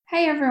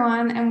Hey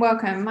everyone, and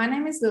welcome. My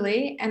name is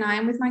Lily, and I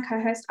am with my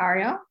co host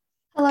Aria.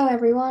 Hello,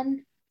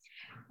 everyone.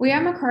 We are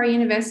Macquarie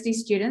University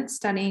students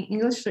studying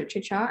English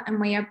literature,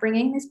 and we are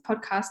bringing this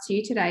podcast to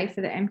you today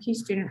for the MQ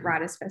Student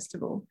Writers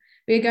Festival.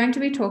 We are going to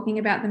be talking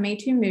about the Me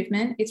Too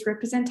movement, its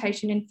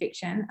representation in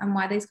fiction, and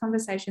why these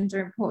conversations are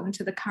important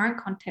to the current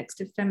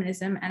context of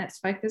feminism and its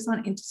focus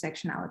on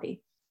intersectionality.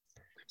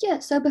 Yeah,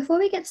 so before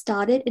we get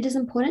started, it is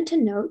important to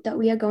note that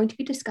we are going to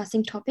be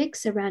discussing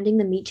topics surrounding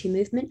the Me Too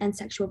movement and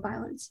sexual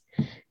violence.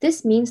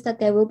 This means that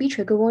there will be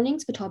trigger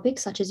warnings for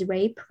topics such as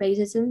rape,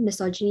 racism,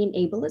 misogyny, and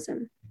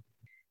ableism.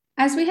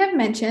 As we have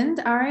mentioned,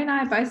 Ari and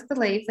I both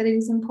believe that it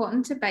is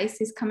important to base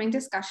this coming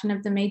discussion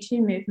of the Me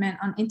Too movement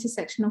on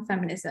intersectional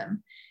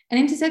feminism. An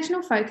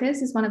intersectional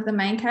focus is one of the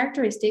main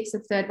characteristics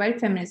of third wave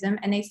feminism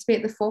and needs to be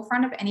at the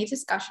forefront of any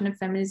discussion of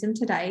feminism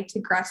today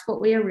to grasp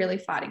what we are really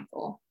fighting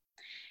for.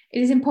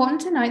 It is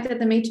important to note that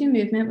the Me Too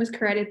movement was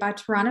created by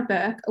Tarana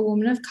Burke, a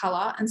woman of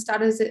colour, and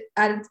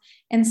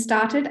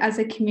started as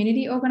a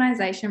community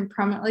organisation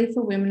prominently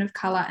for women of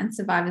colour and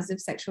survivors of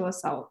sexual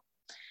assault.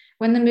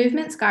 When the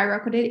movement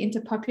skyrocketed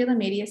into popular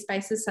media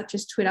spaces such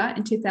as Twitter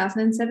in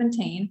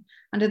 2017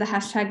 under the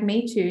hashtag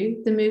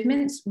 #MeToo, the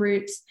movement's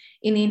roots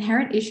in the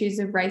inherent issues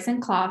of race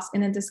and class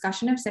in the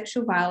discussion of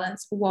sexual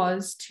violence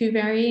was, to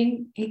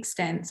varying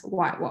extents,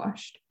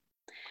 whitewashed.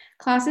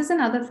 Class is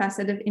another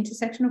facet of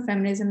intersectional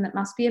feminism that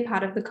must be a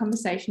part of the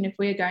conversation if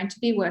we are going to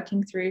be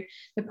working through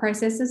the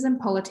processes and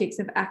politics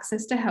of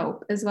access to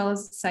help, as well as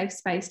a safe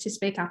space to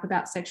speak up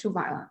about sexual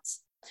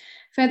violence.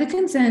 Further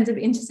concerns of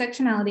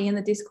intersectionality in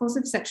the discourse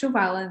of sexual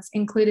violence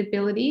include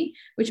ability,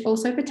 which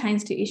also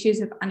pertains to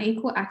issues of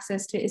unequal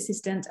access to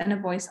assistance and a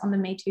voice on the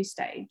Me Too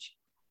stage.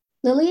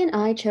 Lily and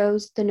I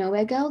chose The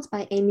Nowhere Girls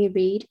by Amy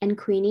Reed and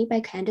Queenie by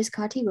Candace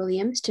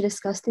Carty-Williams to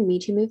discuss the Me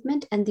Too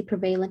movement and the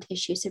prevalent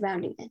issues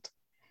surrounding it.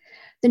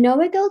 The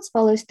Nowhere Girls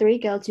follows three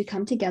girls who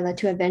come together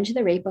to avenge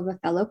the rape of a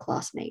fellow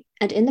classmate,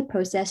 and in the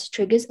process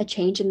triggers a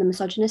change in the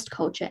misogynist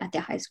culture at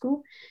their high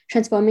school,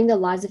 transforming the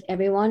lives of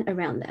everyone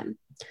around them.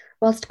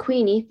 Whilst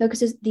Queenie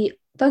focuses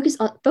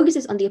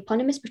on the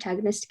eponymous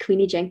protagonist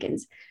Queenie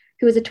Jenkins,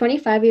 who is a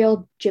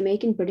 25-year-old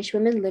Jamaican British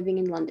woman living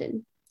in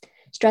London,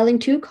 straddling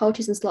two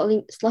cultures and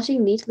slotting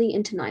neatly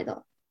into neither.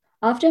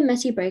 After a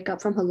messy breakup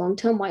from her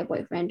long-term white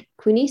boyfriend,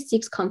 Queenie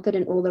seeks comfort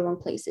in all the wrong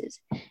places,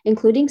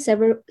 including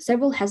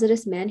several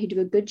hazardous men who do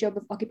a good job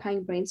of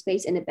occupying brain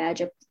space and a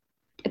badge of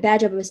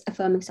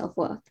affirming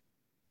self-worth.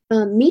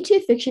 Me Too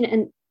fiction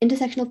and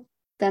intersectional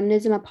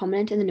feminism are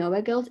prominent in the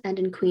Nowhere Girls and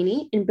in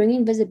Queenie in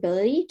bringing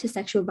visibility to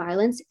sexual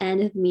violence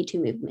and the Me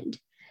Too movement.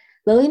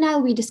 Lily and I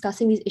will be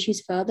discussing these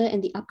issues further in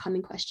the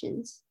upcoming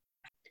questions.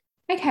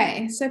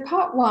 Okay, so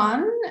part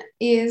one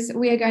is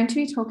we are going to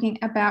be talking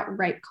about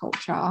rape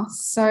culture.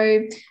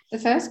 So the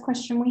first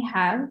question we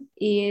have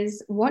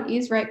is, what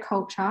is rape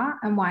culture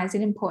and why is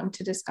it important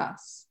to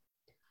discuss?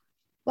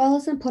 Well,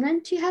 it's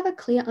important to have a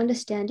clear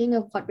understanding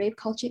of what rape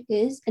culture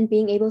is and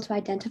being able to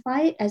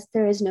identify it, as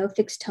there is no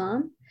fixed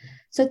term.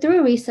 So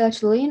through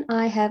research, Lily and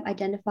I have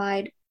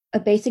identified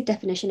a basic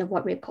definition of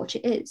what rape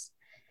culture is.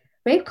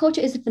 Rape culture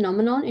is a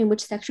phenomenon in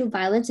which sexual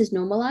violence is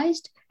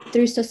normalized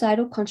through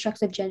societal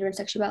constructs of gender and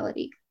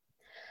sexuality.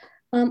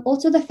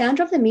 Also, the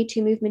founder of the Me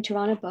Too movement,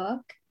 Tarana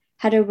Burke,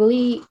 had a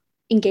really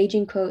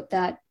engaging quote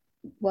that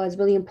was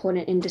really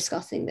important in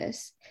discussing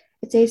this.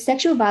 It says,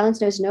 "Sexual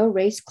violence knows no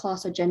race,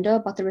 class, or gender,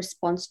 but the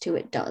response to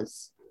it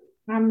does."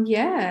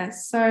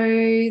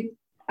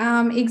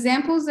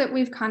 Examples that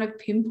we've kind of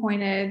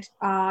pinpointed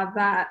are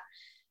that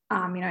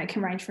it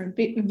can range from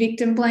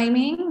victim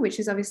blaming, which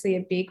is obviously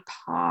a big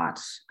part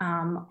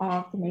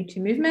of the Me Too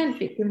movement,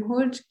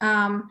 victimhood.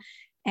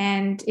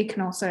 And it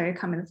can also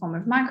come in the form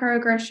of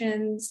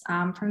microaggressions,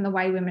 from the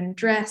way women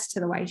dress to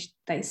the way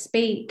they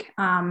speak.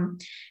 And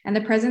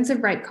the presence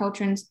of rape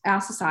culture in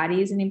our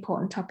society is an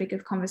important topic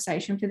of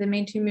conversation for the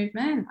Me Too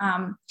movement,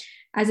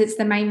 as it's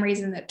the main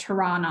reason that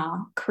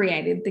Tarana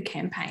created the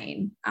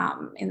campaign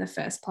in the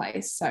first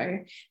place. So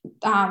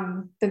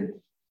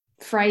the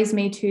phrase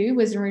Me Too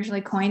was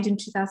originally coined in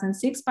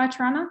 2006 by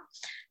Tarana.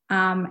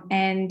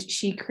 And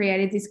she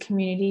created this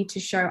community to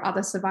show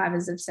other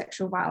survivors of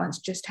sexual violence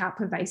just how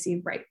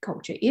pervasive rape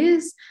culture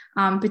is,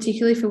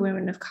 particularly for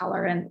women of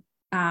colour and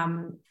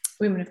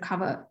women of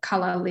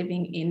colour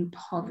living in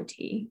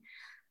poverty.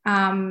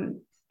 And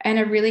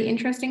a really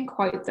interesting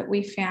quote that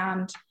we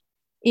found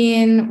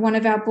in one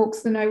of our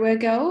books, The Nowhere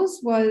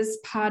Girls, was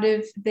part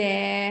of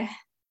their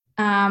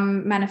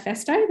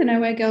manifesto, the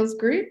Nowhere Girls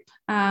group.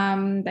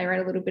 They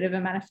wrote a little bit of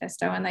a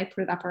manifesto and they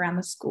put it up around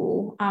the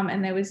school.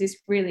 And there was this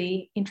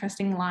really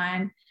interesting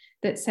line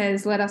that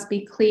says, "Let us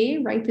be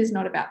clear, rape is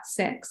not about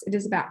sex. It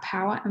is about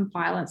power and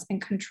violence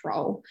and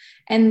control."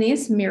 And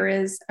this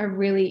mirrors a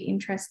really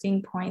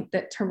interesting point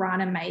that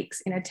Tarana makes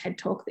in a TED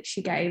talk that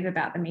she gave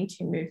about the Me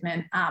Too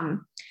movement.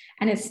 And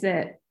it's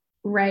that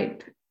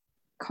rape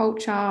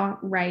culture,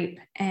 rape,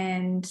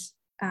 and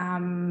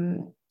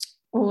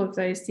all of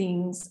those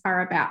things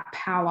are about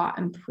power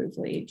and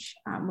privilege,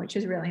 which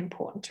is really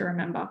important to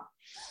remember.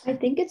 I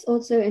think it's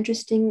also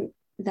interesting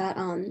that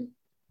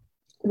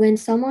When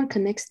someone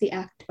connects the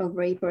act of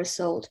rape or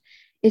assault,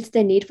 it's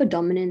their need for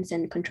dominance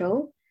and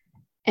control.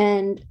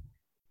 And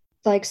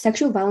like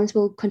sexual violence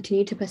will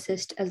continue to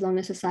persist as long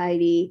as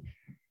society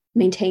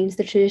maintains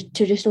the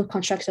traditional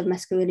constructs of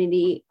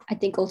masculinity. I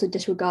think also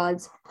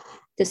disregards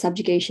the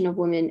subjugation of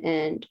women,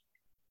 and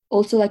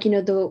also like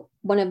the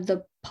one of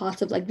the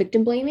parts of like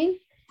victim blaming,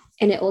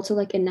 and it also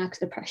like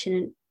enacts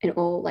oppression in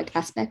all like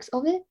aspects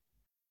of it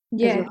as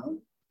Yeah.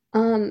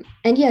 well.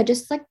 And yeah,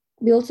 just like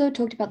we also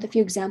talked about the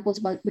few examples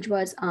about which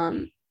was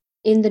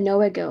in the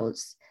Nowhere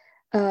Girls.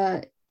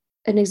 An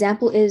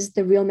example is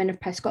the Real Men of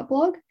Prescott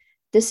blog.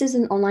 This is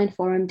an online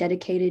forum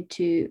dedicated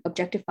to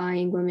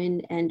objectifying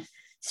women and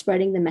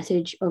spreading the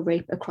message of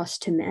rape across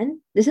to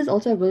men. This is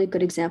also a really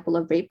good example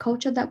of rape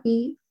culture that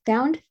we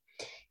found.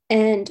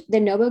 And the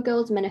Nowhere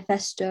Girls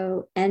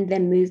manifesto and their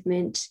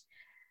movement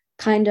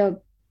kind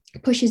of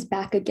pushes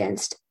back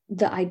against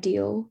the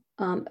ideal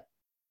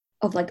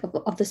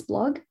of this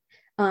blog,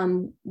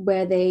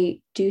 where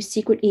they do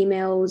secret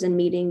emails and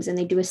meetings, and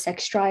they do a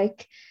sex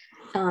strike,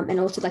 and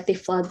also like they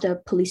flood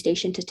the police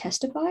station to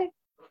testify,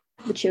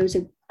 which shows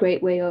a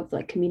great way of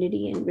like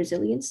community and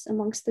resilience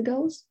amongst the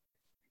girls.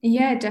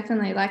 Yeah,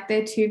 definitely. Like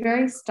they're two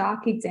very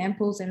stark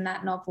examples in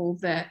that novel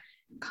that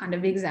kind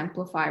of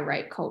exemplify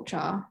rape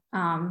culture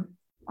on,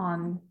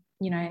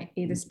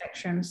 either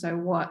spectrum. So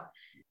what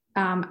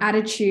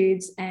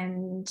attitudes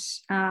and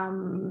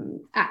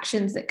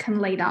actions that can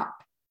lead up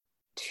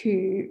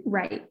to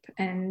rape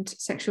and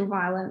sexual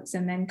violence,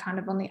 and then kind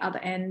of on the other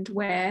end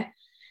where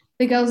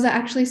the girls are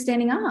actually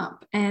standing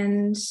up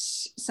and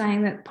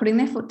saying that, putting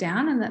their foot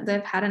down, and that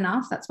they've had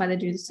enough. That's why they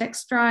do the sex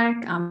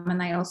strike, and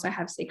they also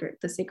have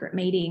the secret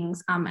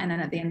meetings, and then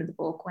at the end of the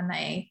book when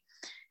they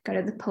go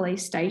to the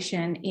police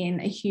station in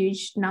a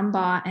huge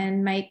number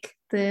and make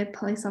the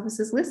police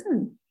officers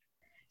listen.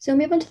 So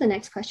move on to the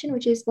next question,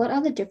 which is, what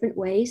are the different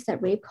ways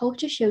that rape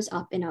culture shows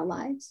up in our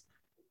lives?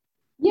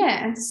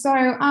 Yeah,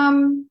 so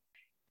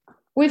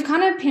we've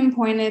kind of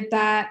pinpointed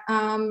that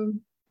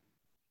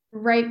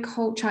rape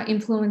culture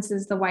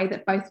influences the way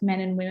that both men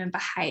and women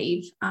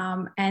behave.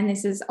 And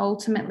this is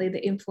ultimately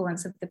the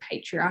influence of the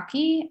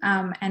patriarchy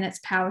and its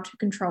power to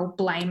control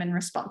blame and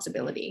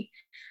responsibility.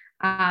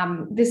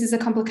 This is a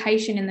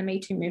complication in the Me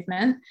Too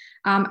movement,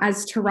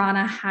 as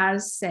Tarana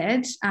has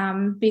said,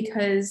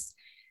 because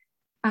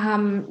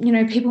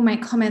people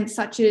make comments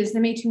such as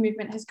the Me Too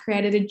movement has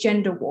created a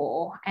gender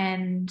war,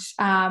 and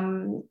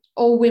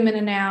all women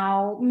are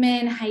now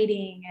men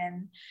hating,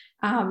 and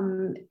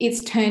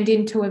it's turned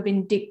into a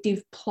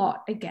vindictive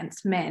plot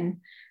against men.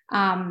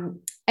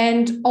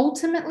 And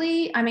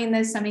ultimately, I mean,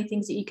 there's so many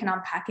things that you can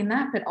unpack in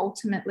that, but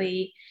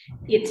ultimately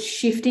it's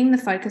shifting the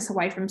focus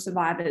away from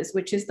survivors,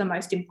 which is the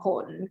most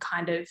important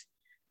kind of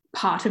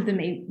part of the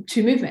Me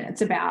Too movement.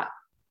 It's about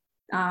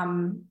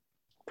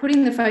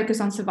putting the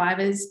focus on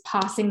survivors,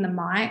 passing the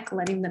mic,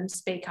 letting them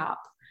speak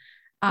up,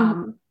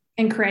 and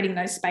creating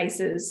those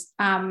spaces.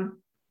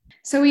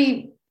 So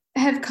we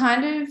have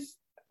kind of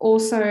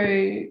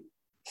also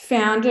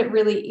found it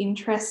really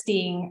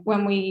interesting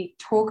when we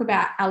talk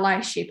about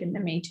allyship in the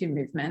Me Too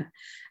movement,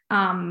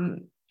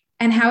 and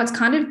how it's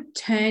kind of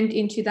turned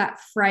into that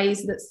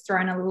phrase that's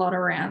thrown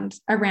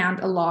around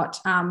a lot,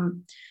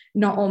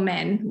 not all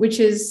men, which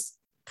is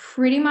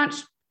pretty much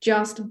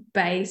just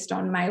based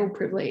on male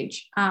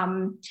privilege.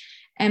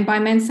 And by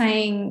men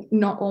saying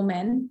not all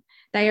men,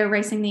 they are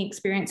erasing the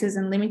experiences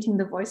and limiting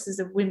the voices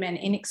of women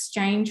in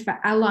exchange for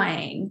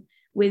allying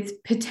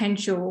with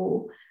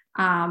potential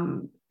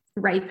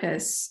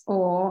rapists.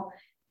 Or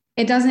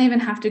it doesn't even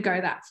have to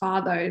go that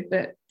far though,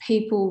 but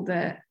people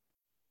that,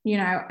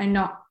 are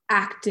not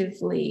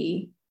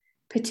actively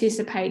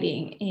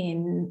participating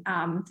in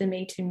the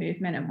Me Too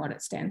movement and what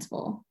it stands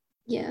for.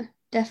 Yeah,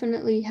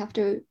 definitely have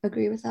to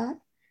agree with that.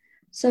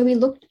 So we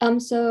looked,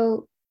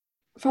 so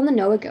from the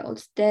Nowhere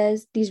Girls,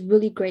 there's these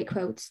really great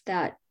quotes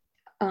that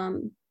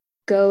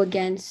go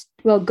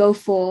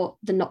for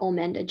the not all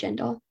men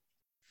agenda,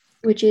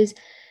 which is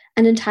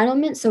an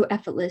entitlement so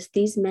effortless,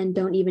 these men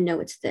don't even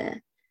know it's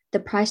there. The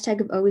price tag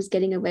of always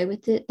getting away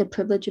with it, the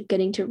privilege of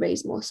getting to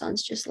raise more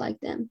sons just like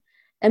them.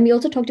 And we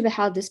also talked about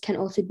how this can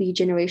also be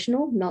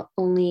generational, not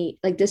only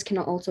like this can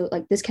also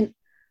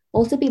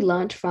be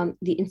learned from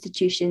the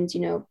institutions,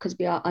 because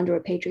we are under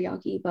a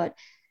patriarchy, but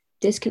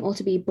this can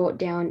also be brought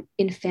down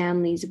in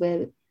families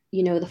where,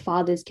 the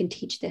fathers can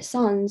teach their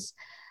sons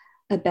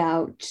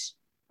about,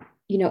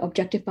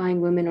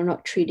 objectifying women or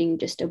not treating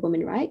just a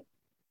woman right.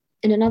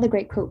 And another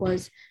great quote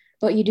was,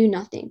 but you do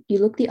nothing. You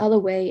look the other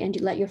way and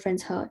you let your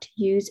friends hurt,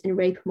 use and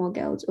rape more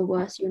girls, or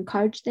worse, you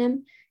encourage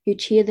them, you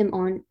cheer them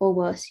on, or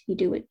worse, you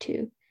do it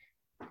too.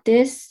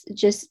 This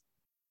just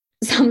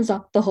sums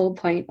up the whole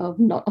point of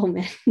not all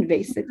men,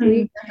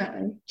 basically.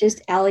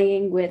 Just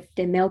allying with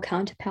their male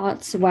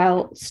counterparts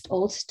whilst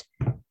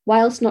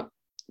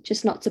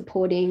not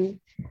supporting,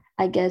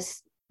 I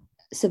guess,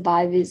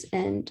 survivors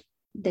and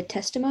their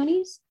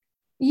testimonies.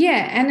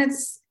 Yeah, and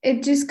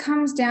it just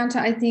comes down to,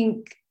 I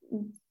think,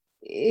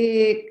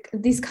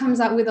 this comes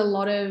up with a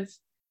lot of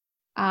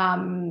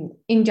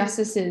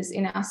injustices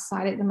in our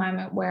society at the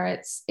moment, where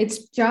it's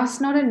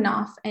just not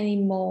enough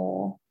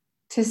anymore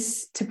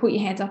to put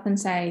your hands up and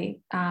say,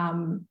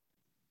 oh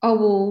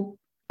well,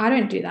 I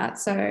don't do that,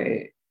 so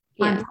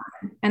I'm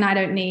fine, and I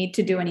don't need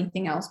to do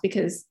anything else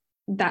because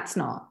that's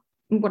not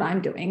what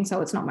I'm doing,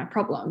 so it's not my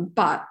problem.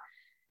 But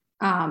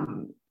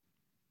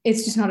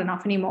it's just not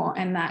enough anymore,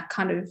 and that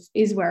kind of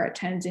is where it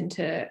turns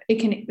into, it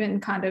can even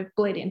kind of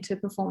bleed into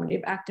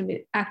performative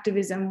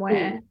activism,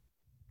 where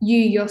you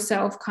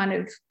yourself kind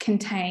of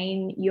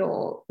contain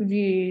your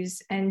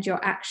views and your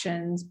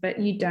actions, but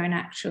you don't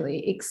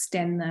actually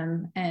extend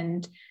them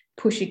and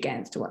push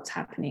against what's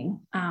happening.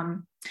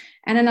 And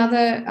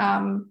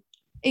another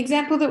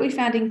example that we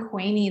found in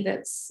Queenie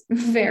that's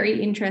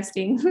very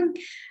interesting.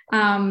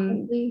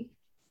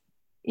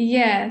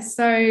 Yeah,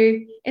 so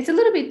it's a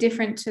little bit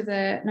different to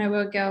the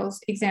Nowhere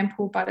Girls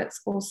example, but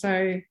it's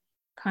also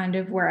kind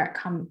of where it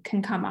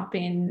can come up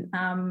in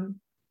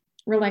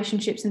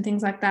relationships and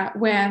things like that,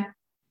 where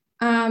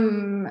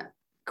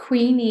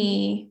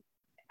Queenie,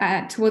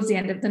 towards the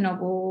end of the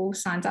novel,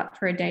 signs up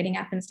for a dating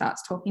app and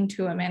starts talking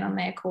to a man on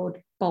there called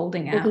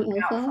Balding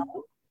Alpha.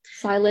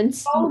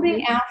 Silence.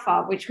 Balding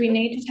Alpha, which we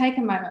need to take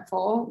a moment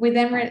for. We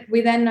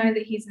then know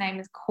that his name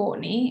is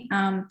Courtney,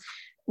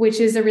 which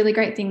is a really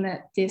great thing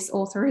that this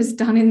author has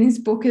done in this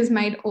book, has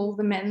made all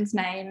the men's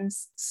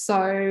names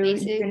so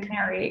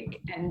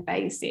generic and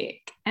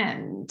basic,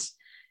 and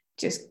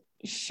just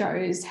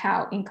shows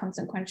how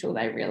inconsequential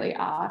they really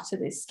are to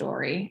this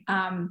story,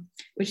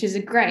 which is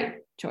a great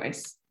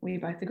choice. We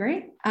both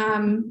agree.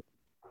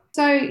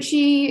 So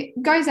she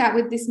goes out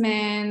with this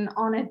man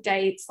on a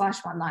date /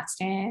 one night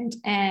stand,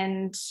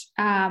 and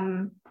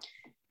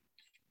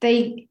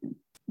they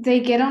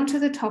get onto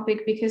the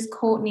topic because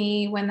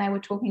Courtney, when they were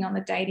talking on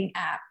the dating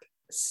app,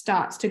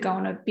 starts to go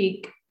on a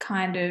big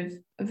kind of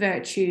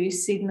virtue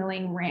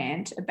signaling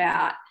rant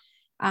about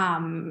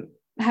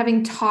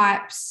having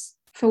types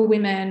for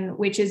women,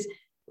 which is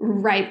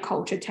rape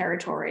culture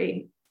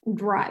territory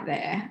right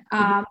there.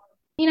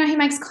 He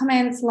makes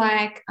comments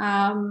like,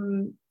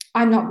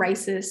 I'm not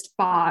racist,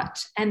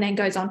 but, and then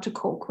goes on to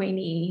call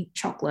Queenie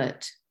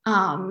chocolate.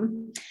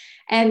 And,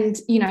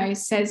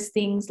 says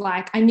things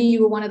like, I knew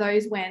you were one of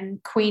those, when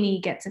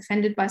Queenie gets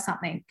offended by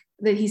something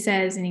that he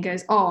says, and he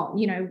goes, oh,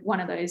 one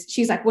of those.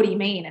 She's like, what do you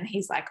mean? And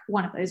he's like,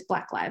 one of those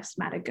Black Lives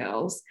Matter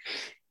girls.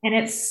 And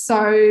it's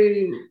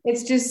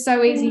just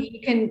so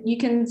easy. You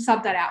can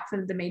sub that out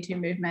for the Me Too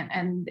movement,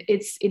 and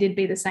it'd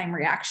be the same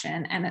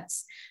reaction, and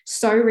it's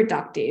so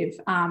reductive.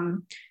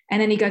 And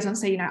then he goes on to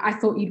say, I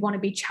thought you'd want to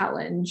be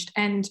challenged.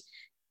 And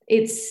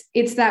it's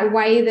that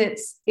way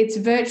it's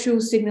virtual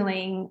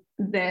signaling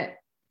that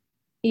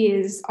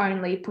is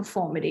only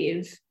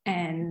performative,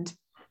 and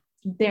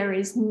there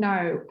is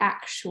no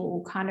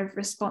actual kind of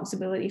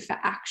responsibility for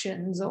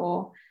actions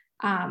or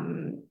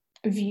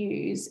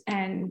views.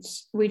 And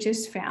we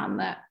just found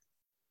that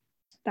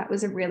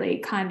was a really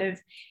kind of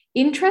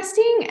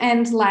interesting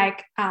and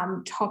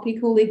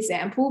topical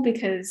example,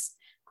 because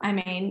I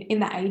mean, in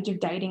the age of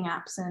dating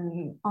apps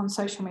and on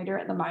social media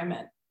at the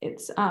moment,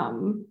 it's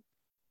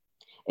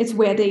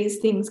where these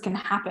things can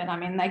happen. I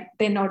mean,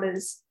 they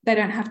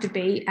don't have to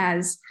be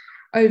as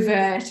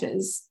overt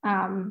as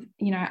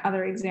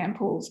other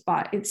examples,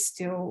 but it's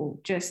still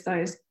just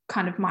those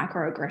kind of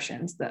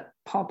microaggressions that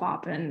pop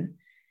up and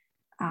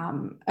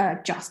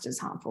are just as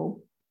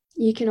harmful.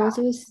 You can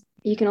also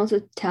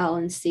tell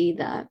and see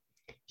that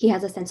he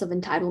has a sense of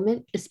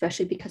entitlement,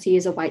 especially because he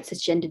is a white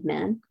cisgendered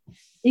man.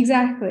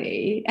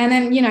 Exactly. And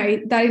then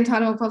that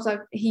entitlement pops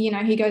up.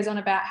 He goes on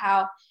about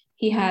how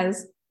he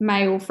has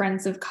male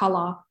friends of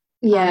color.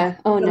 Yeah.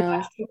 Oh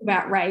no. Talk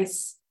about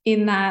race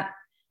in that.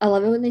 I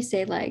love it when they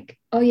say like,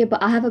 oh yeah,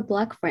 but I have a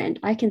Black friend,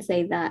 I can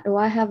say that. Or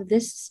I have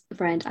this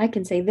friend, I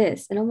can say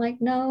this. And I'm like,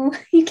 no,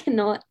 you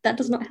cannot.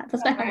 That's not how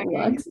it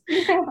works.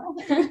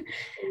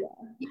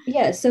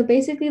 Yeah. So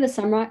basically the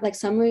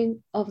summary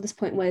of this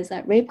point was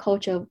that rape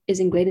culture is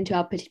ingrained into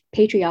our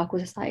patriarchal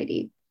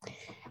society,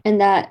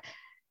 and that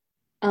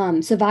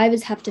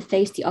survivors have to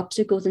face the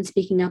obstacles in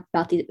speaking up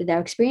about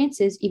their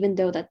experiences, even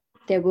though that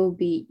there will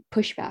be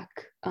pushback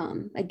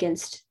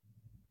against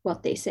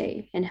what they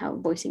say and how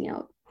voicing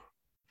out.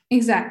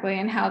 Exactly.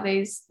 And how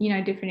these,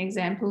 different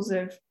examples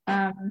of,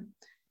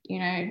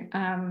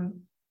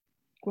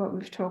 what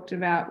we've talked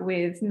about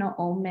with not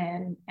all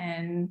men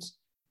and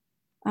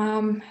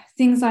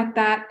things like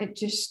that, it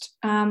just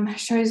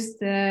shows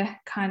the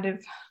kind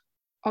of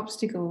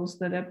obstacles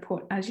that are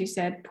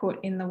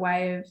put in the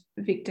way of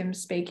victims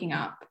speaking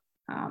up.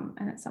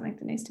 And it's something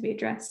that needs to be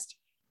addressed.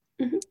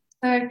 Mm-hmm.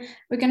 So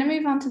we're going to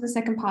move on to the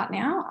second part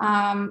now.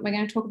 We're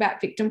going to talk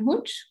about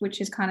victimhood, which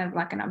is kind of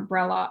like an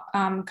umbrella,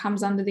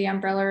 comes under the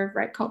umbrella of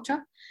rape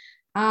culture.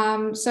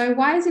 So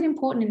why is it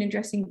important in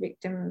addressing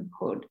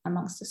victimhood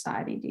amongst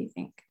society, do you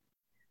think?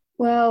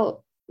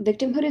 Well,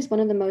 victimhood is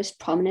one of the most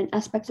prominent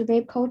aspects of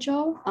rape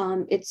culture.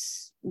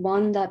 It's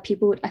one that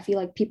I feel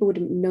like people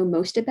would know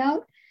most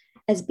about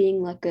as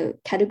being like a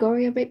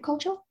category of rape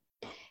culture.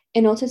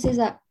 And also says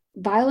that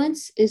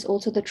Violence is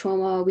also the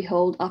trauma we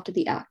hold after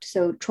the act.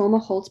 So trauma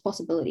holds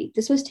possibility.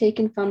 This was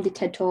taken from the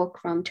TED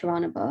Talk from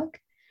Tarana Burke.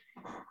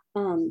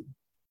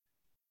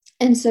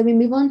 And so we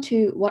move on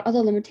to what are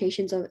the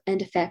limitations of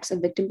and effects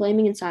of victim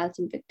blaming and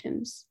silencing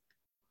victims.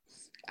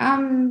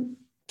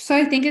 So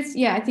I think it's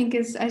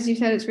as you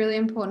said, it's really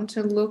important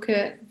to look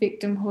at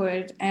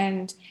victimhood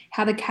and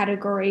how the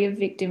category of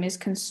victim is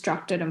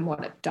constructed and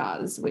what it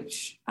does,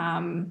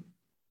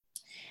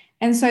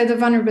 and so the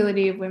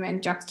vulnerability of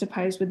women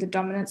juxtaposed with the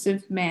dominance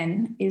of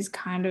men is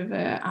kind of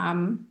a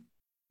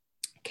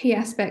key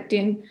aspect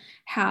in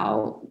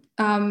how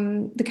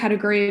the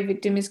category of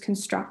victim is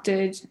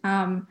constructed.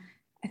 I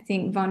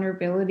think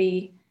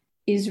vulnerability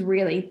is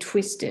really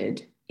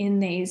twisted in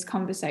these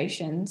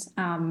conversations.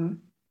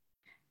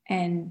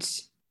 And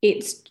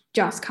it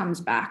just comes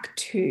back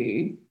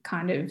to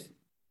kind of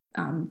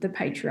the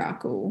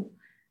patriarchal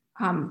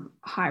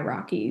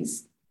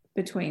hierarchies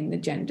between the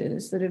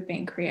genders that have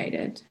been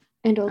created.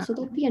 And also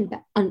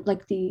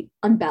the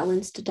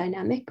unbalanced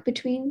dynamic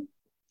between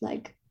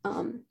women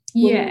and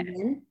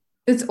men.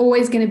 It's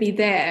always going to be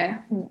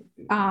there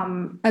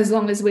as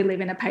long as we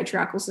live in a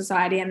patriarchal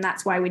society, and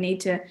that's why we need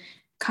to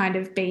kind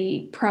of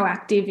be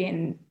proactive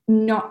in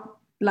not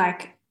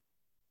like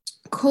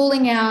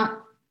calling out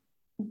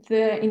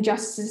the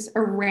injustices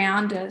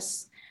around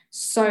us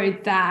so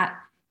that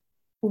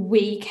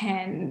we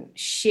can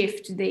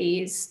shift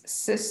these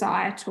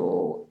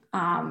societal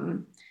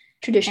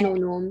traditional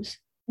norms.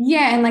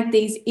 Yeah, and like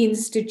these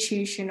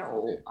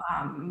institutional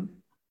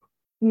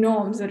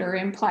norms that are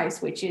in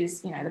place, which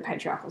is, the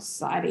patriarchal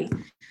society,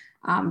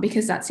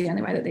 because that's the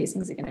only way that these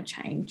things are going to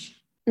change.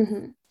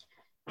 Mm-hmm.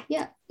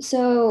 Yeah.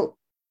 So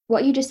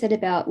what you just said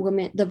about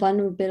women, the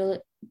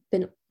vulnerability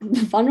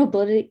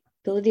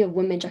of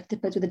women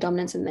juxtaposed with the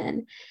dominance of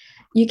men,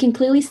 you can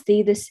clearly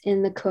see this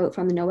in the quote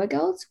from the Nowhere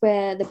Girls,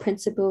 where the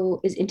principal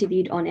is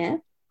interviewed on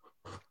air.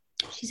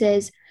 She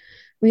says,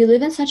 "We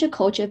live in such a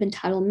culture of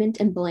entitlement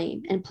and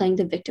blame and playing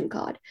the victim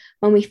card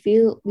when we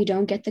feel we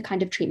don't get the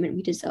kind of treatment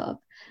we deserve.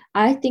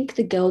 I think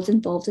the girls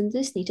involved in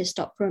this need to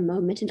stop for a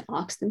moment and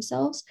ask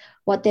themselves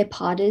what their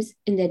part is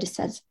in their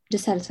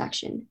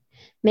dissatisfaction.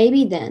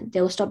 Maybe then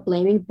they will stop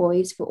blaming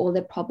boys for all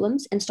their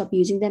problems and stop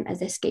using them as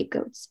their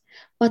scapegoats.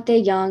 But they're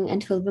young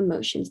and full of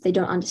emotions they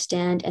don't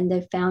understand, and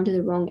they've found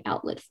the wrong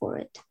outlet for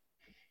it."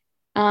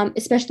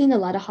 Especially in the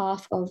latter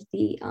half of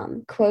the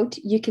quote,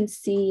 you can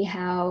see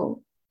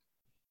how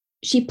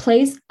she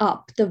plays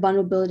up the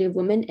vulnerability of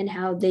women and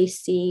how they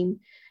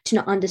seem to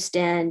not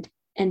understand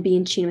and be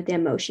in tune with their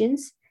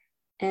emotions.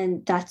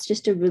 And that's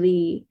just it's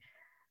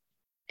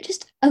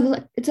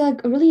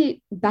like a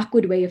really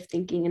backward way of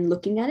thinking and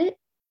looking at it.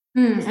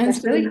 And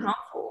it's really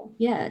harmful.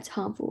 Yeah, it's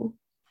harmful.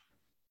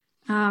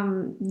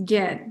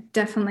 Yeah,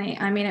 definitely.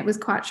 I mean, it was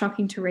quite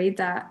shocking to read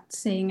that,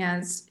 seeing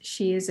as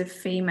she is a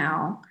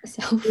female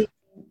in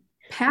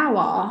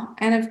power.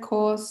 And of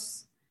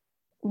course,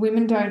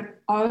 women don't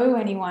owe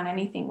anyone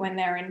anything when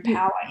they're in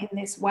power in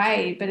this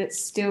way, but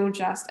it's still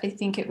just, I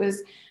think it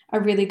was a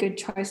really good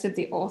choice of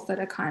the author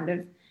to kind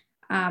of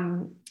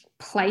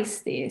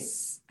place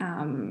this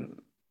and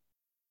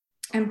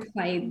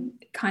play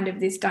kind of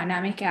this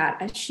dynamic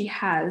out as she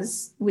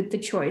has with the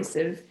choice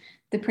of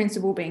the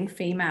principal being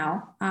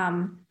female.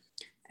 And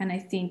I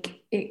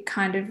think it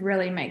kind of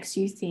really makes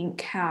you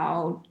think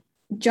how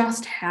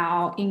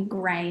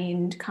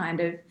ingrained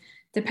kind of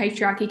the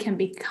patriarchy can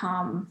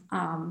become.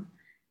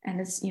 And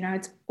it's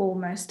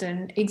almost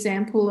an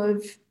example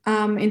of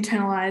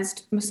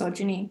internalized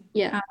misogyny.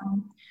 Yeah.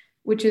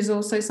 Which is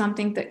also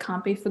something that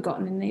can't be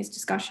forgotten in these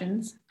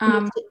discussions.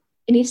 It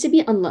needs to be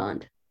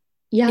unlearned.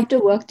 You have to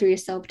work through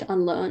yourself to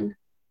unlearn.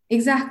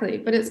 Exactly.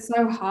 But it's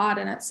so hard,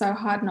 and it's so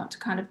hard not to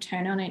kind of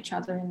turn on each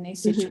other in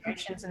these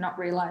situations and not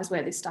realize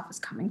where this stuff is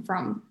coming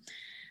from.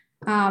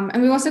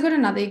 And we've also got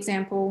another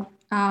example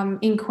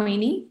in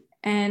Queenie,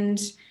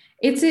 and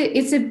it's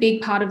a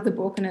big part of the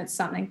book, and it's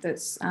something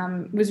that's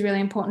was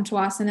really important to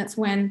us. And it's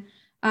when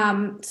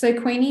so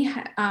Queenie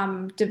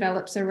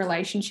develops a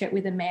relationship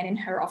with a man in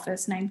her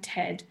office named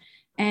Ted,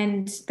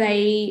 and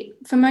they,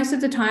 for most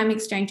of the time,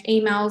 exchange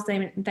emails.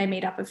 They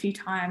meet up a few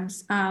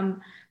times,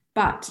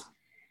 but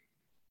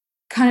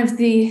kind of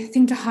the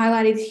thing to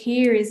highlight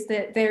here is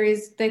that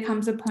there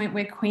comes a point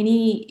where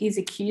Queenie is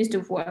accused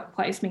of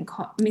workplace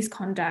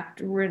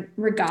misconduct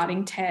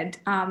regarding Ted,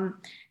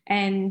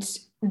 and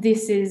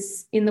this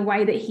is in the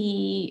way that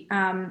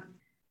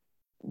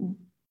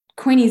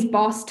Queenie's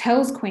boss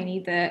tells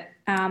Queenie that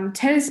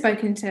Ted has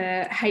spoken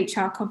to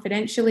HR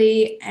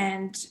confidentially,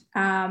 and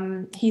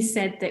he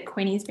said that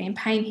Queenie's been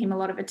paying him a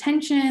lot of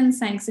attention,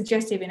 saying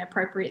suggestive,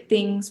 inappropriate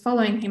things,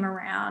 following him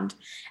around,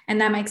 and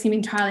that makes him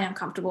entirely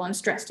uncomfortable and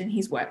stressed in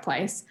his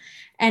workplace.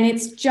 And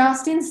it's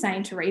just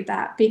insane to read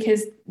that,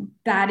 because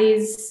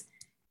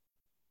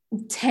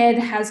Ted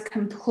has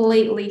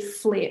completely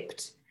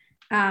flipped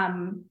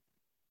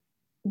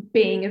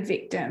being a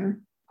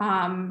victim.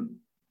 To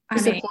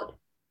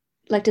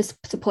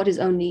support his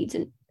own needs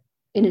and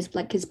in his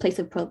place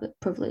of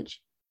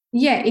privilege.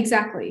 Yeah,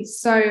 exactly.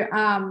 So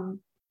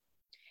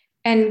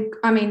and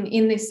I mean,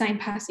 in this same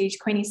passage,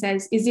 Queenie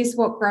says, is this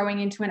what growing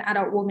into an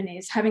adult woman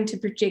is? Having to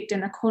project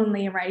and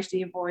accordingly arrange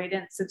the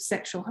avoidance of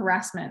sexual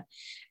harassment.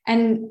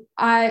 And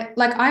I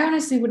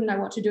honestly wouldn't know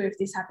what to do if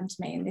this happened to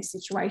me in this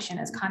situation.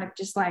 It's kind of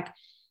just like,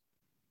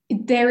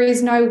 there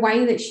is no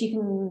way that she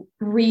can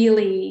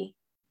really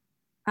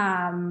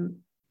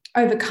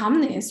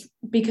overcome this,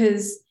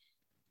 because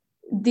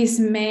this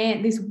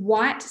man, this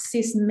white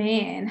cis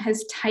man,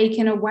 has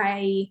taken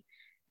away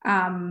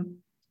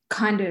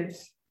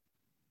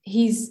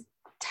he's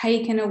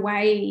taken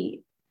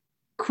away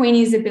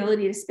Queenie's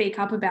ability to speak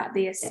up about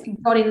this,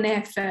 got in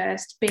there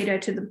first, beat her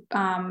to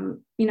the,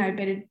 you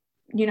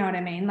know what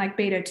I mean? Like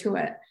beat her to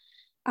it.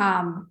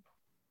 And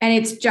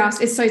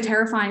it's so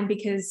terrifying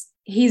because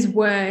his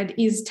word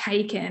is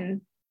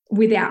taken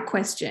without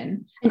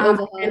question. And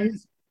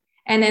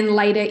then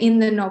later in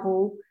the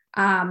novel,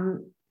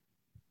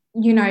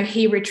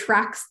 he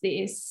retracts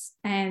this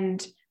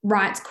and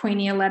writes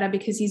Queenie a letter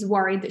because he's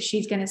worried that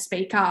she's going to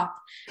speak up.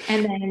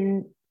 And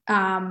then,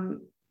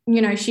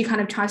 she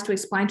kind of tries to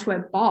explain to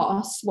her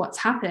boss what's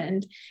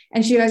happened.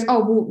 And she goes,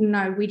 oh, well,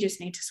 no, we just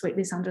need to sweep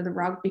this under the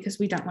rug because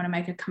we don't want to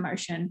make a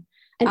commotion.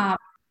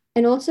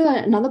 And also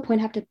another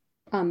point I have to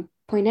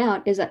point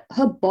out is that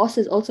her boss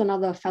is also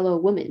another fellow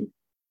woman.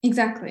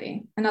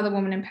 Exactly. Another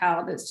woman in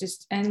power that's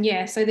just, and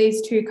yeah, so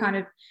these two kind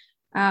of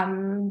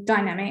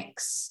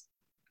dynamics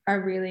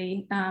are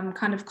really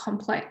kind of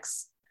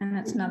complex. And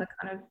that's another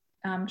kind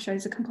of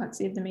shows the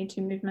complexity of the Me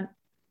Too movement.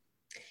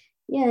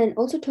 Yeah, and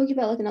also talking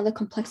about like another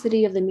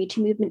complexity of the Me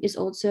Too movement is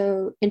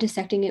also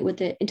intersecting it with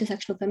the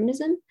intersectional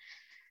feminism.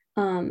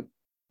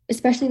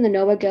 Especially in the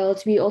Nowhere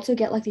Girls, we also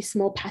get like these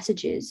small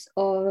passages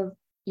of,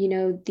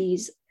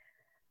 these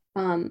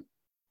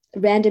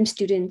random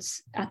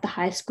students at the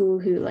high school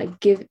who like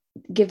give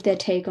their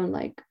take on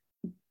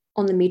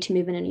the Me Too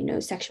movement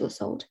and, sexual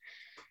assault.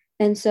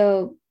 And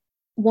so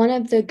one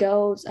of the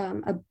girls,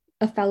 a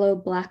fellow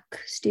Black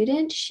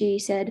student, she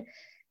said,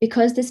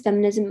 because this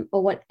feminism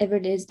or whatever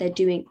it is they're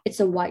doing,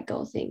 it's a white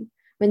girl thing.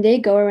 When they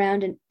go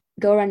around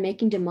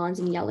making demands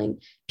and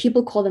yelling,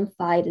 people call them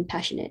fired and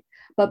passionate.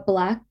 But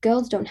Black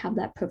girls don't have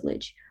that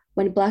privilege.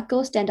 When Black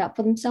girls stand up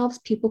for themselves,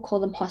 people call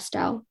them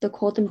hostile. They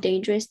call them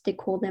dangerous. They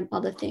call them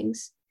other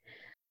things.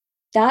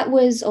 That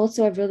was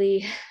also a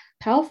really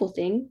powerful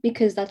thing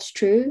because that's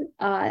true.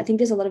 I think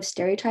there's a lot of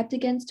stereotypes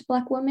against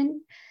Black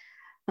women.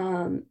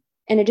 And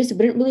it just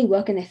wouldn't really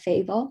work in their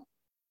favor.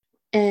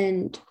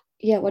 And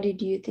yeah, what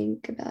did you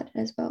think about it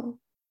as well?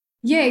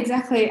 Yeah,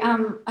 exactly.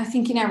 I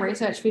think in our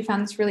research, we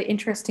found this really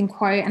interesting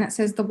quote, and it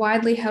says the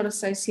widely held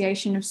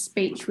association of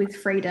speech with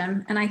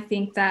freedom. And I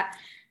think that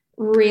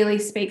really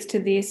speaks to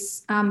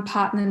this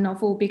part in the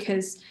novel,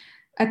 because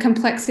a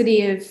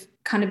complexity of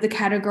kind of the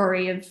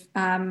category of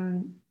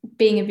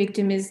being a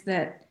victim is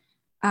that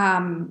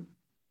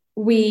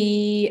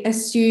we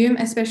assume,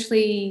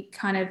 especially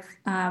kind of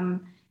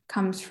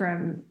comes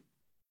from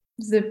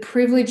the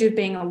privilege of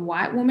being a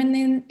white woman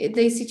in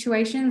these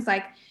situations.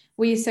 Like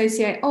we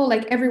associate,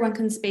 like everyone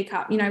can speak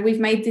up. We've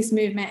made this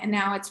movement and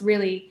now it's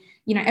really,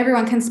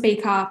 everyone can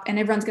speak up and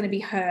everyone's going to be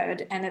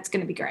heard and it's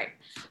going to be great.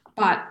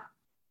 But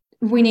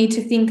we need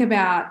to think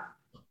about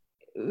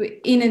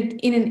in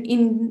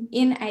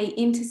a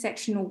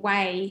intersectional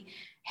way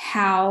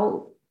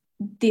how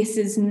this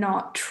is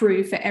not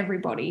true for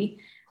everybody.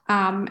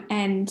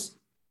 And,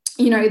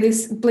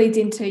 this bleeds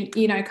into,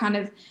 kind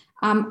of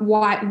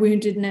white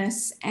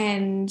woundedness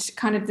and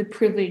kind of the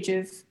privilege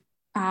of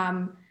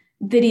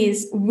that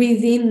is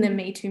within the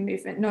Me Too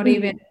movement, not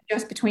even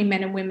just between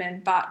men and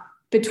women, but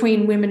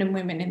between women and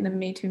women in the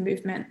Me Too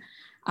movement.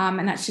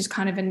 And that's just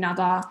kind of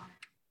another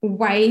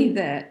way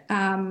that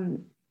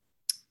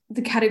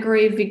the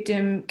category of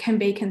victim can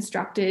be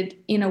constructed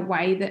in a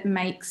way that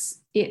makes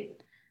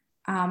it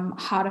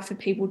harder for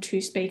people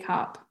to speak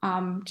up,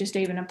 just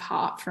even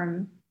apart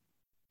from,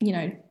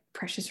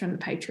 pressures from the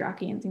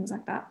patriarchy and things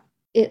like that.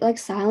 It like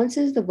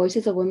silences the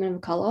voices of women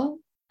of color.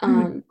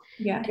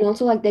 Yeah. And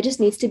also like there just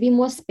needs to be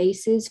more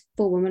spaces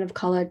for women of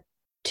color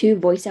to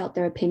voice out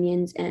their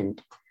opinions,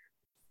 and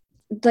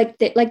there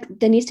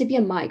needs to be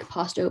a mic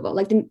passed over.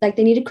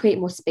 They need to create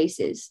more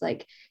spaces.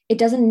 Like it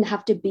doesn't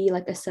have to be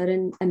like a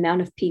certain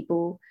amount of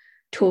people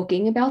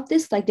talking about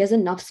this. Like there's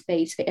enough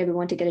space for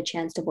everyone to get a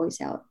chance to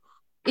voice out.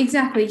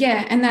 Exactly.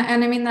 Yeah. And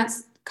I mean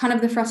that's kind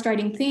of the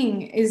frustrating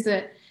thing, is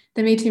that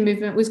the Me Too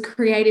movement was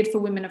created for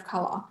women of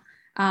color.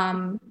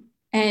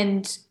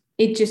 And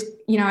it just,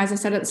 as I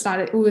said at the start,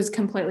 it was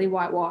completely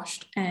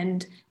whitewashed,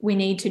 and we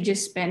need to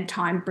just spend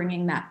time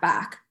bringing that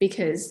back,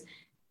 because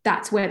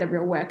that's where the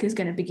real work is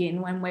going to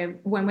begin when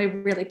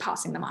we're really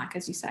passing the mic,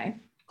 as you say.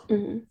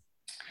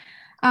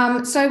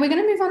 So we're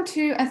going to move on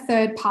to a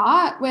third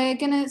part. We're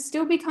going to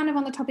still be kind of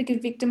on the topic of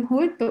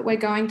victimhood, but we're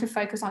going to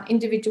focus on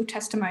individual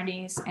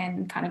testimonies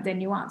and kind of their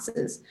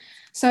nuances.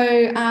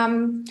 So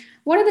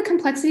what are the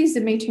complexities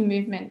of Me Too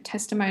movement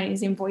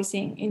testimonies in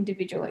voicing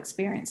individual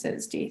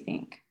experiences, do you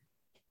think?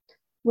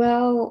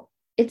 Well,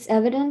 it's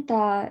evident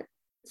that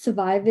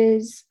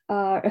survivors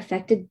are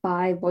affected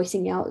by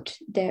voicing out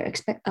their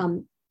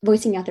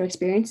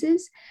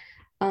experiences.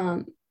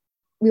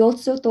 we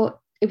also thought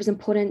it was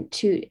important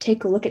to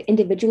take a look at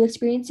individual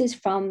experiences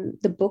from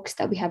the books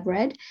that we have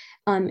read,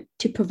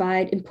 to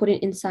provide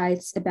important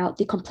insights about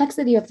the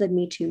complexity of the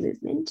Me Too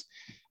movement.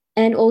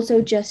 And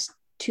also just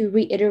to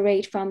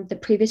reiterate from the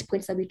previous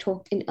points that we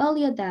talked in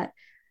earlier, that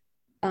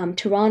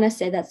Tarana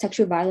said that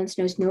sexual violence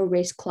knows no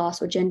race,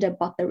 class, or gender,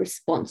 but the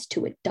response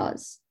to it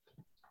does.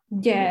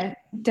 Yeah,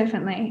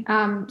 definitely.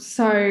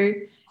 So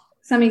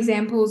some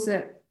examples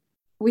that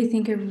we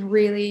think are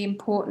really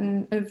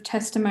important of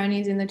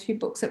testimonies in the two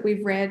books that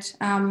we've read.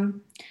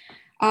 In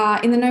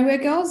the Nowhere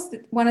Girls,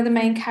 one of the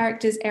main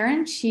characters,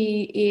 Erin,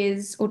 she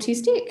is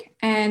autistic,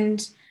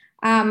 and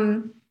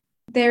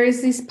there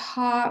is this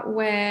part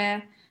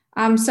where,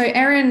 so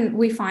Erin,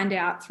 we find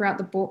out throughout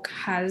the book,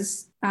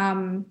 has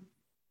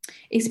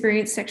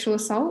experienced sexual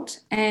assault,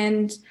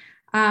 and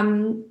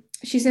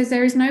she says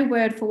there is no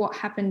word for what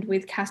happened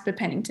with Casper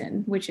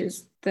Pennington, which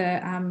is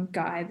the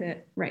guy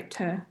that raped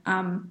her.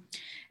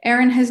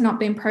 Erin has not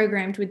been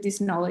programmed with this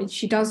knowledge.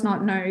 She does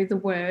not know the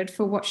word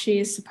for what she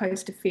is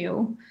supposed to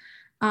feel.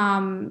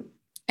 And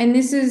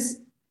this is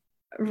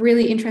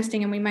really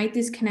interesting. And we made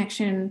this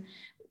connection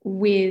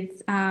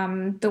with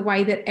the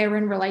way that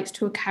Erin relates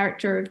to a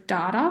character of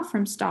Data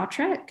from Star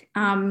Trek.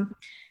 And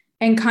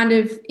kind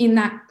of in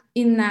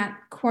that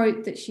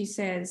quote that she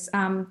says,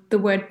 the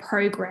word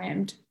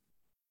programmed,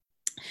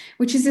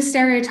 which is a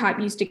stereotype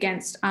used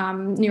against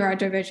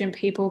neurodivergent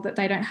people, that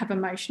they don't have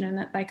emotion and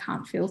that they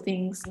can't feel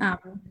things. And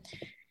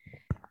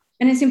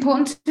it's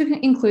important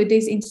to include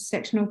these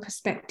intersectional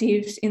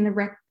perspectives in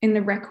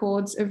the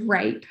records of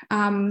rape,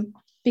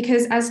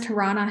 because, as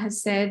Tarana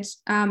has said,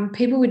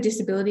 people with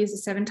disabilities are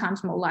 7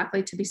 times more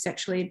likely to be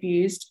sexually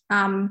abused.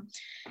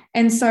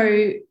 And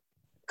so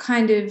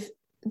kind of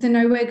the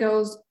Nowhere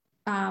Girls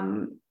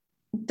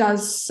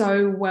does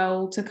so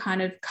well to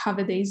kind of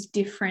cover these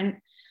different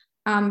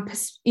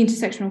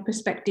intersectional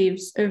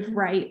perspectives of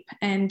rape,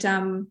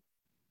 and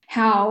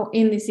how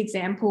in this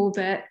example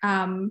that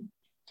someone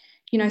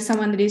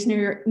that is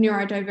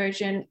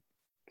neurodivergent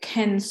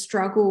can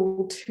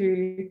struggle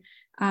to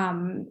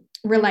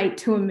relate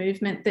to a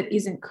movement that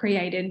isn't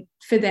created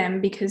for them,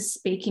 because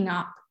speaking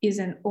up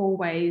isn't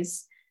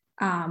always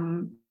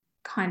kind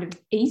of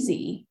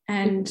easy.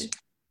 And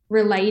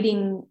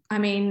relating, I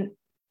mean,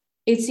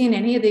 it's in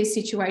any of these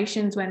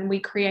situations when we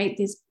create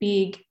this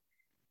big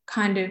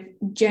kind of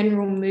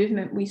general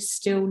movement, we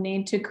still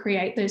need to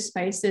create those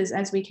spaces,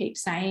 as we keep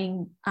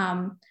saying,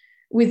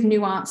 with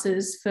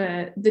nuances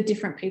for the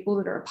different people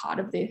that are a part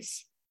of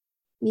this.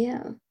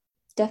 Yeah,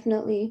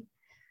 definitely.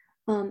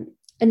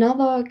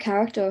 Another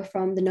character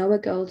from the Nowhere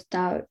Girls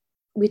that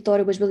we thought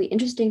it was really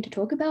interesting to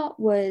talk about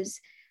was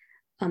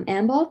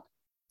Amber.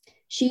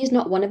 She is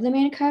not one of the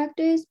main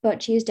characters,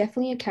 but she is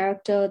definitely a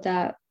character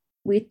that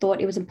we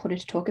thought it was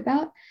important to talk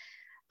about,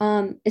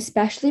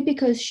 especially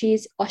because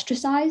she's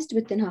ostracized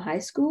within her high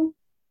school.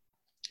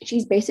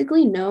 She's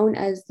basically known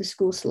as the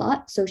school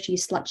slut, so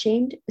she's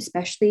slut-shamed,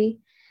 especially.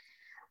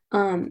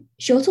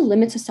 She also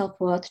limits her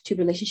self-worth to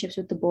relationships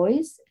with the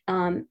boys,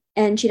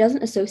 and she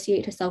doesn't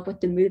associate herself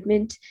with the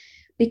movement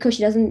because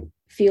she doesn't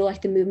feel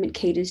like the movement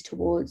caters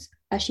towards,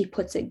 as she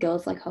puts it,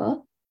 girls like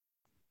her.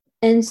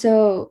 And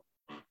so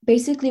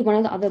basically one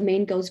of the other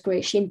main girls,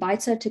 Grace, she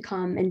invites her to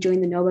come and join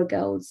the Nowhere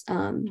Girls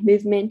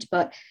movement,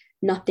 but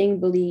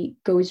nothing really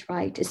goes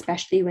right,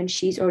 especially when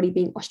she's already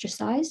being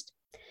ostracized.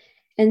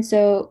 And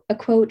so a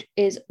quote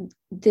is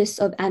this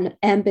of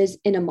Amber's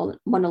inner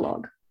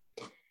monologue.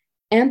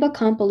 Amber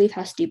can't believe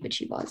how stupid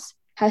she was.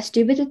 How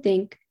stupid to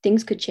think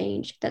things could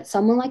change, that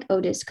someone like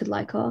Otis could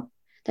like her,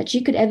 that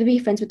she could ever be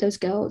friends with those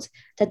girls,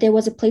 that there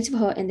was a place for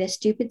her in their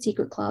stupid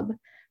secret club.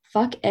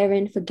 Fuck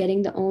Erin for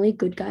getting the only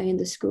good guy in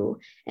the school,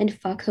 and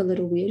fuck her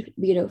little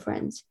weirdo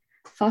friends.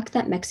 Fuck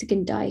that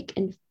Mexican dyke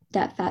and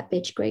that fat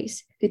bitch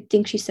Grace, who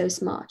thinks she's so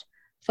smart.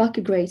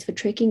 Fuck Grace for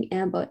tricking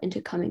Amber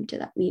into coming to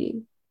that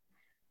meeting.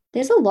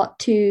 There's a lot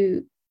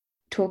to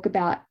talk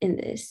about in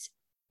this.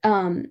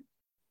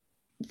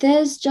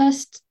 There's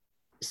just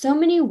so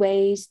many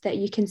ways that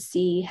you can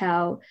see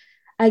how,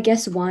 I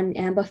guess, one,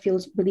 Amber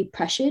feels really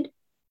pressured,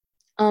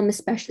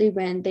 especially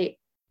when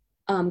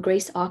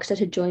Grace asked her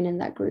to join in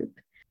that group.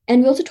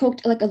 And we also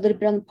talked like a little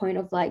bit on the point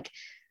of like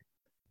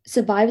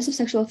survivors of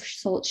sexual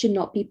assault should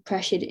not be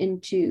pressured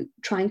into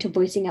trying to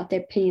voicing out their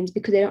opinions,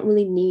 because they don't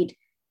really need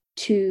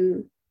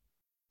to,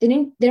 they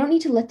don't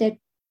need to let their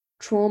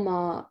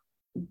trauma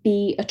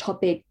be a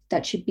topic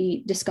that should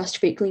be discussed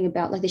frequently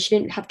about. Like they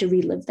shouldn't have to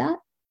relive that.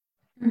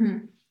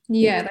 Mm-hmm.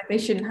 Yeah, like they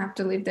shouldn't have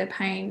to live their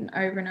pain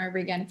over and over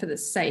again for the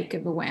sake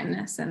of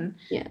awareness and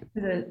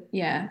for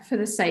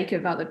the sake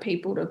of other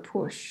people to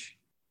push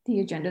the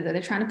agenda that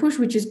they're trying to push,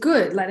 which is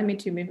good. Like the Me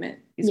Too movement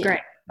is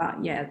great, but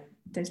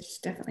there's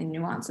just definitely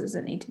nuances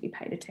that need to be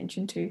paid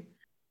attention to.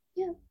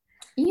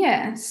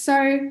 Yeah.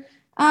 So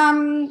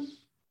I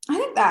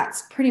think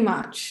that's pretty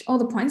much all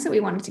the points that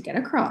we wanted to get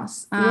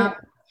across.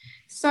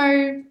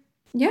 So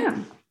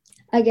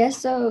I guess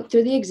so.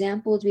 Through the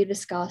examples we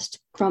discussed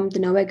from the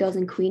Nowhere Girls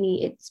and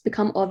Queenie, it's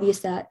become obvious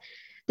that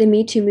the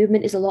Me Too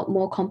movement is a lot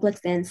more complex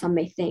than some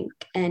may think.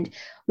 And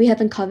we have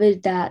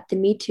uncovered that the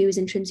Me Too is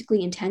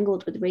intrinsically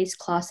entangled with race,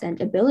 class,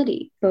 and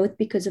ability, both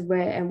because of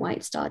where and why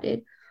it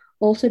started,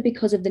 also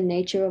because of the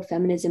nature of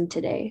feminism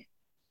today.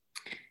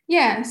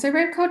 Yeah, so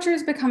rape culture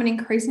has become an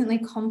increasingly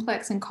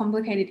complex and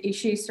complicated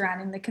issue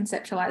surrounding the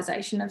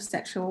conceptualization of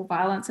sexual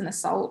violence and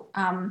assault.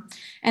 And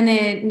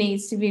there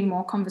needs to be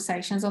more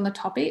conversations on the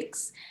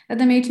topics that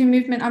the Me Too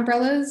movement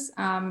umbrellas,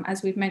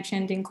 as we've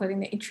mentioned, including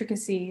the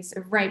intricacies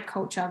of rape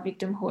culture,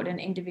 victimhood, and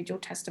individual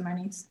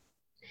testimonies.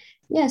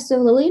 Yeah, so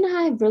Lily and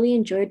I have really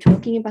enjoyed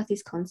talking about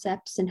these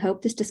concepts and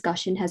hope this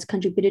discussion has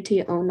contributed to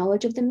your own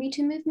knowledge of the Me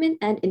Too movement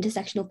and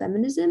intersectional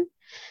feminism.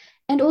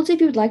 And also, if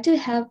you would like to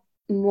have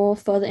more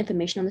further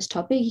information on this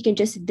topic, you can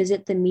just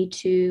visit the Me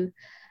Too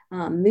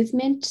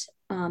movement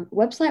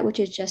website,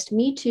 which is just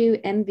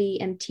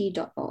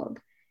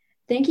metoo.mvmt.org.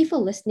 Thank you for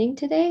listening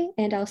today,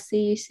 and I'll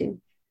see you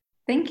soon.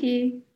 Thank you.